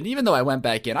dangerous happened, even though I went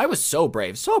back in. I was so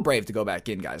brave to go back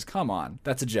in, guys. Come on.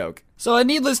 That's a joke. So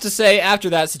needless to say, after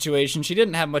that situation, she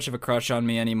didn't have much of a crush on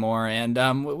me anymore, and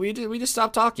we just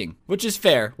stopped talking, which is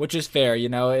fair. You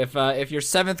know, if your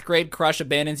 7th grade crush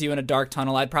abandons you in a dark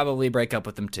tunnel, I'd probably break up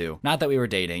with them too. Not that we were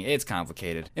dating, it's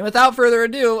complicated. And without further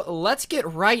ado, let's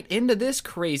get right into this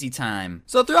crazy time.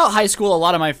 So throughout high school, a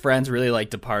lot of my friends really liked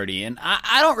to party, and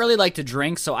I don't really like to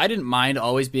drink, so I didn't mind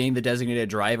always being the designated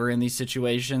driver in these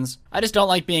situations. I just don't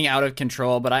like being out of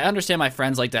control, but I understand my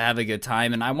friends like to have a good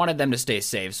time, and I wanted them to stay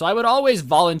safe. So I would always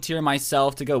volunteer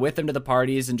myself to go with them to the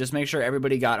parties and just make sure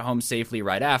everybody got home safely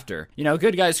right after. You know,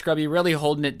 good guy Scrubby really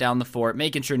holding it down the fort,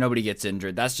 making sure nobody gets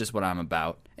injured. That's just what I'm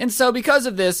about. And so because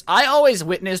of this, I always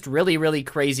witnessed really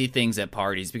crazy things at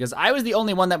parties because I was the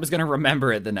only one that was going to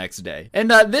remember it the next day.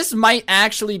 And this might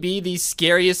actually be the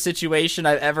scariest situation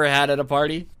I've ever had at a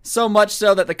party. So much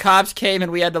so that the cops came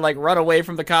and we had to like run away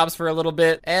from the cops for a little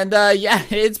bit. And yeah,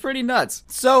 it's pretty nuts.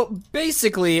 So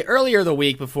basically, earlier the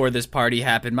week before this party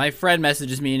happened, my friend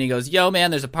messages me and he goes, "Yo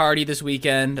man, there's a party this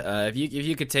weekend. If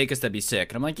you could take us, that'd be sick."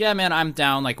 And I'm like, "Yeah man, I'm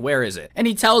down. Like, where is it?" And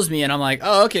he tells me and I'm like,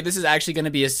 "Oh, okay, this is actually going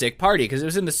to be a sick party," because it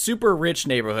was in the super rich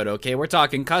neighborhood, okay? We're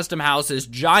talking custom houses,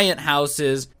 giant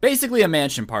houses, basically a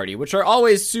mansion party, which are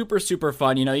always super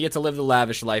fun. You know, you get to live the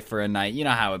lavish life for a night. You know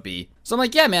how it be. So I'm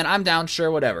like, yeah, man, I'm down, sure,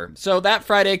 whatever. So that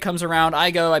Friday comes around, I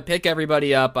go, I pick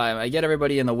everybody up, I get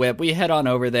everybody in the whip, we head on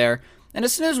over there. And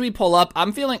as soon as we pull up,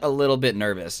 I'm feeling a little bit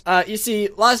nervous. You see,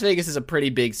 Las Vegas is a pretty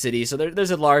big city, so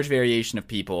there's a large variation of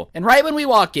people. And right when we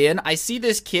walk in, I see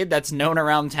this kid that's known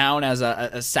around town as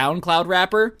a SoundCloud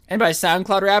rapper. And by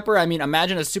SoundCloud rapper, I mean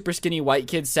imagine a super skinny white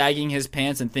kid sagging his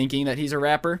pants and thinking that he's a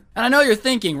rapper. And I know you're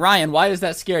thinking, Ryan, why does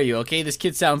that scare you? Okay, this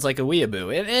kid sounds like a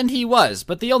weeaboo. And he was.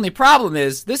 But the only problem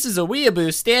is, this is a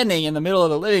weeaboo standing in the middle of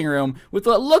the living room with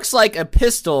what looks like a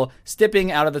pistol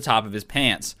sticking out of the top of his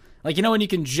pants. Like, you know when you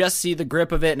can just see the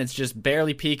grip of it and it's just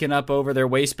barely peeking up over their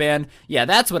waistband? Yeah,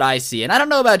 that's what I see. And I don't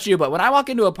know about you, but when I walk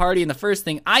into a party and the first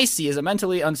thing I see is a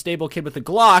mentally unstable kid with a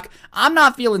Glock, I'm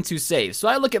not feeling too safe. So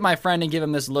I look at my friend and give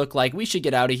him this look like, we should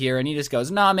get out of here. And he just goes,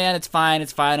 "Nah, man, it's fine.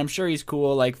 I'm sure he's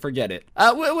cool. Like, forget it."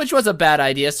 Which was a bad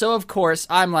idea. So, of course,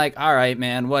 I'm like, all right,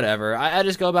 man, whatever. I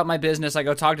just go about my business. I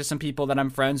go talk to some people that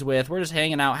I'm friends with. We're just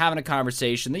hanging out, having a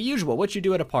conversation. The usual, what you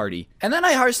do at a party. And then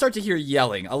I start to hear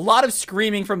yelling. A lot of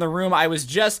screaming from the room I was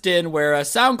just in where a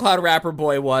SoundCloud rapper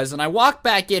boy was, and I walk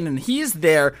back in and he's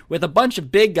there with a bunch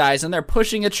of big guys and they're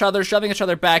pushing each other, shoving each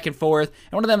other back and forth,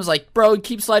 and one of them is like, "Bro,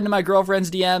 keep sliding to my girlfriend's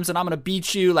DMs and I'm gonna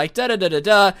beat you," like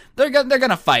da-da-da-da-da. They're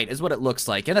gonna fight is what it looks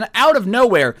like. And then out of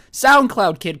nowhere,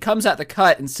 SoundCloud kid comes at the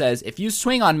cut and says, "If you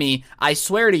swing on me, I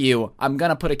swear to you, I'm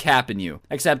gonna put a cap in you."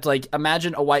 Except, like,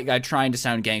 imagine a white guy trying to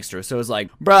sound gangster. So it's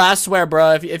like, "Bro, I swear,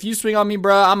 bro, if you swing on me,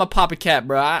 bro, I'm gonna pop a cap,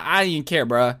 bro. I don't even care,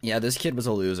 bro." Yeah, this kid was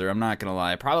a loser, I'm not gonna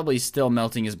lie. Probably still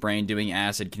melting his brain, doing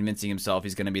acid, convincing himself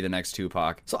he's gonna be the next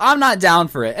Tupac. So I'm not down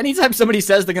for it. Anytime somebody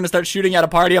says they're gonna start shooting at a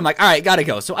party, I'm like, all right, gotta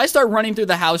go. So I start running through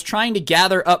the house, trying to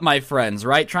gather up my friends,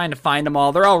 right? Trying to find them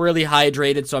all. They're all really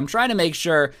hydrated, so I'm trying to make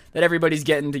sure that everybody's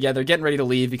getting together, getting ready to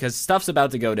leave because stuff's about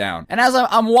to go down. And as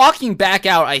I'm walking back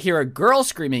out, I hear a girl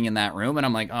screaming in that room, and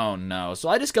I'm like, oh no. So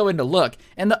I just go in to look,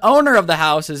 and the owner of the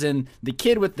house is in the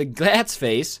kid with the Gats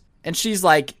face, and she's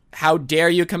like, "How dare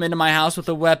you come into my house with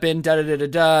a weapon,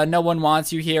 da-da-da-da-da, no one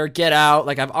wants you here, get out,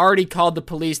 like I've already called the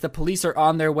police are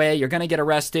on their way, you're gonna get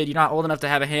arrested, you're not old enough to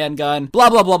have a handgun, blah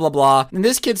blah blah blah blah." And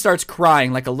this kid starts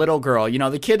crying like a little girl, you know,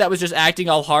 the kid that was just acting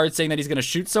all hard saying that he's gonna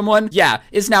shoot someone, yeah,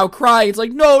 is now crying. It's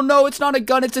like, no, it's not a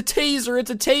gun, it's a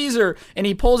taser, and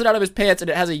he pulls it out of his pants and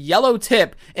it has a yellow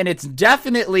tip, and it's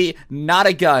definitely not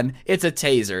a gun, it's a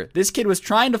taser. This kid was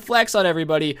trying to flex on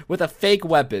everybody with a fake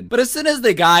weapon, but as soon as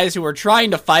the guys who were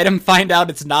trying to fight him find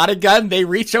out it's not a gun, they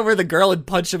reach over the girl and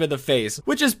punch him in the face,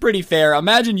 which is pretty fair.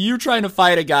 Imagine you trying to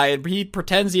fight a guy and he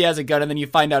pretends he has a gun and then you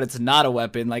find out it's not a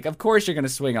weapon. Like, of course you're gonna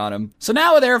swing on him. So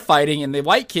now they're fighting and the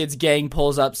white kids gang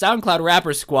pulls up. SoundCloud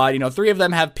rapper squad, you know, 3 of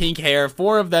them have pink hair,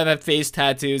 4 of them have face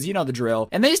tattoos, you know the drill.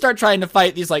 And they start trying to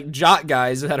fight these like jock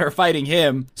guys that are fighting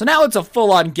him. So now it's a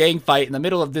full-on gang fight in the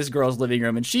middle of this girl's living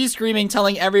room, and she's screaming,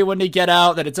 telling everyone to get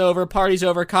out, that it's over, party's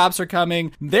over, cops are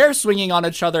coming. They're swinging on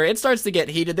each other. It starts to get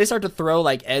heated. They start to throw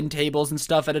like end tables and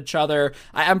stuff at each other.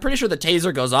 I'm pretty sure the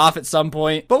taser goes off at some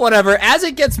point, but whatever. As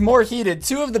it gets more heated,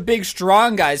 2 of the big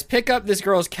strong guys pick up this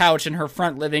girl's couch in her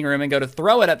front living room and go to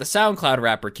throw it at the SoundCloud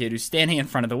rapper kid who's standing in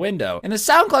front of the window. And the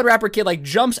SoundCloud rapper kid like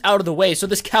jumps out of the way, so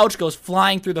this couch goes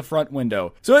flying through the front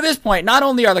window. So at this point, not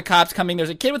only are the cops coming, there's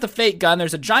a kid with a fake gun,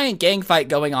 there's a giant gang fight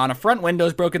going on, a front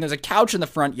window's broken, there's a couch in the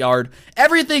front yard.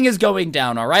 Everything is going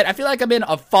down, all right? I feel like I'm in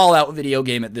a Fallout video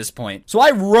game at this point. So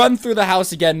I run through the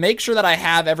house again again, make sure that I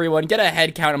have everyone, get a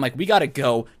head count. I'm like, we gotta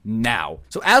go now.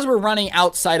 So as we're running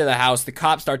outside of the house, the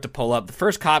cops start to pull up. The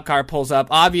first cop car pulls up.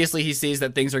 Obviously, he sees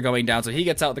that things are going down, so he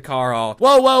gets out the car all,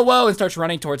 whoa, whoa, whoa, and starts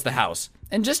running towards the house.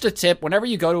 And just a tip, whenever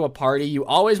you go to a party, you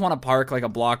always want to park like a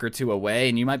block or two away,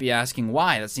 and you might be asking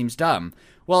why. That seems dumb.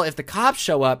 Well, if the cops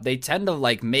show up, they tend to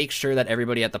like make sure that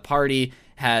everybody at the party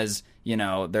has, you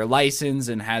know, their license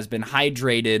and has been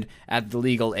hydrated at the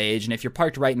legal age. And if you're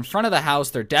parked right in front of the house,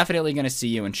 they're definitely going to see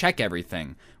you and check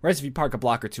everything. Whereas if you park a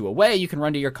block or two away, you can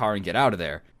run to your car and get out of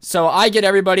there. So I get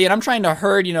everybody, and I'm trying to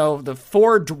herd, you know, the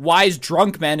 4 wise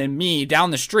drunk men and me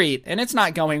down the street, and it's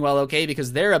not going well, okay,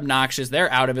 because they're obnoxious,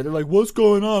 they're out of it. They're like, what's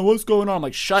going on? What's going on? I'm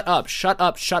like, shut up, shut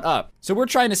up, shut up. So we're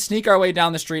trying to sneak our way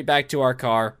down the street back to our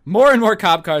car. More and more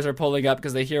cop cars are pulling up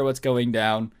because they hear what's going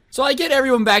down. So I get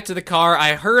everyone back to the car.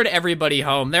 I herd everybody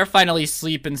home. They're finally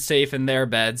sleeping safe in their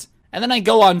beds. And then I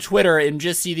go on Twitter and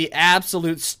just see the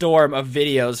absolute storm of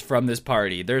videos from this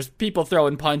party. There's people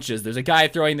throwing punches. There's a guy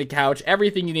throwing the couch.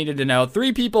 Everything you needed to know.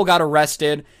 3 people got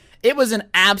arrested. It was an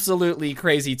absolutely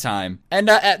crazy time. And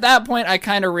at that point, I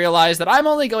kind of realized that I'm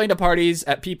only going to parties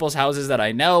at people's houses that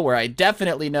I know, where I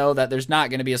definitely know that there's not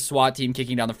going to be a SWAT team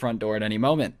kicking down the front door at any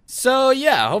moment. So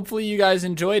yeah, hopefully you guys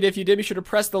enjoyed. If you did, be sure to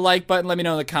press the like button. Let me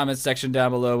know in the comments section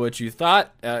down below what you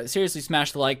thought. Seriously,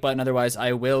 smash the like button. Otherwise,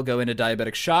 I will go into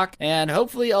diabetic shock. And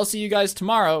hopefully I'll see you guys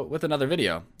tomorrow with another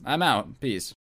video. I'm out. Peace.